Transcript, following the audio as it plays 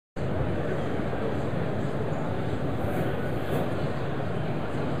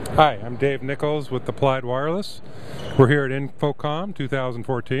Hi, I'm Dave Nichols with Applied Wireless. We're here at InfoComm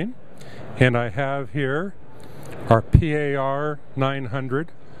 2014, and I have here our PAR900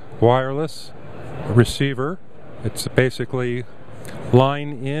 wireless receiver. It's basically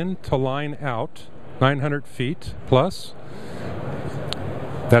line in to line out, 900 feet plus.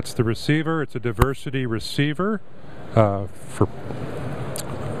 That's the receiver. It's a diversity receiver.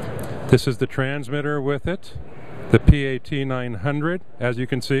 This is the transmitter with it. The PAT900, as you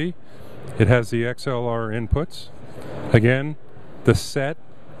can see, it has the XLR inputs. Again, the set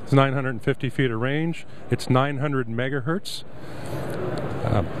is 950 feet of range. It's 900 megahertz.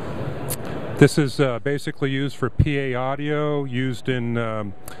 This is basically used for PA audio, used in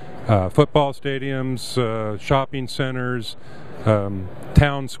football stadiums, shopping centers,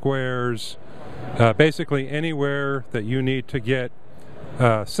 town squares, basically anywhere that you need to get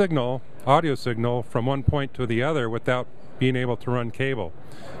audio signal from one point to the other without being able to run cable.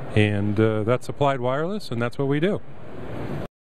 And that's Applied Wireless, and that's what we do.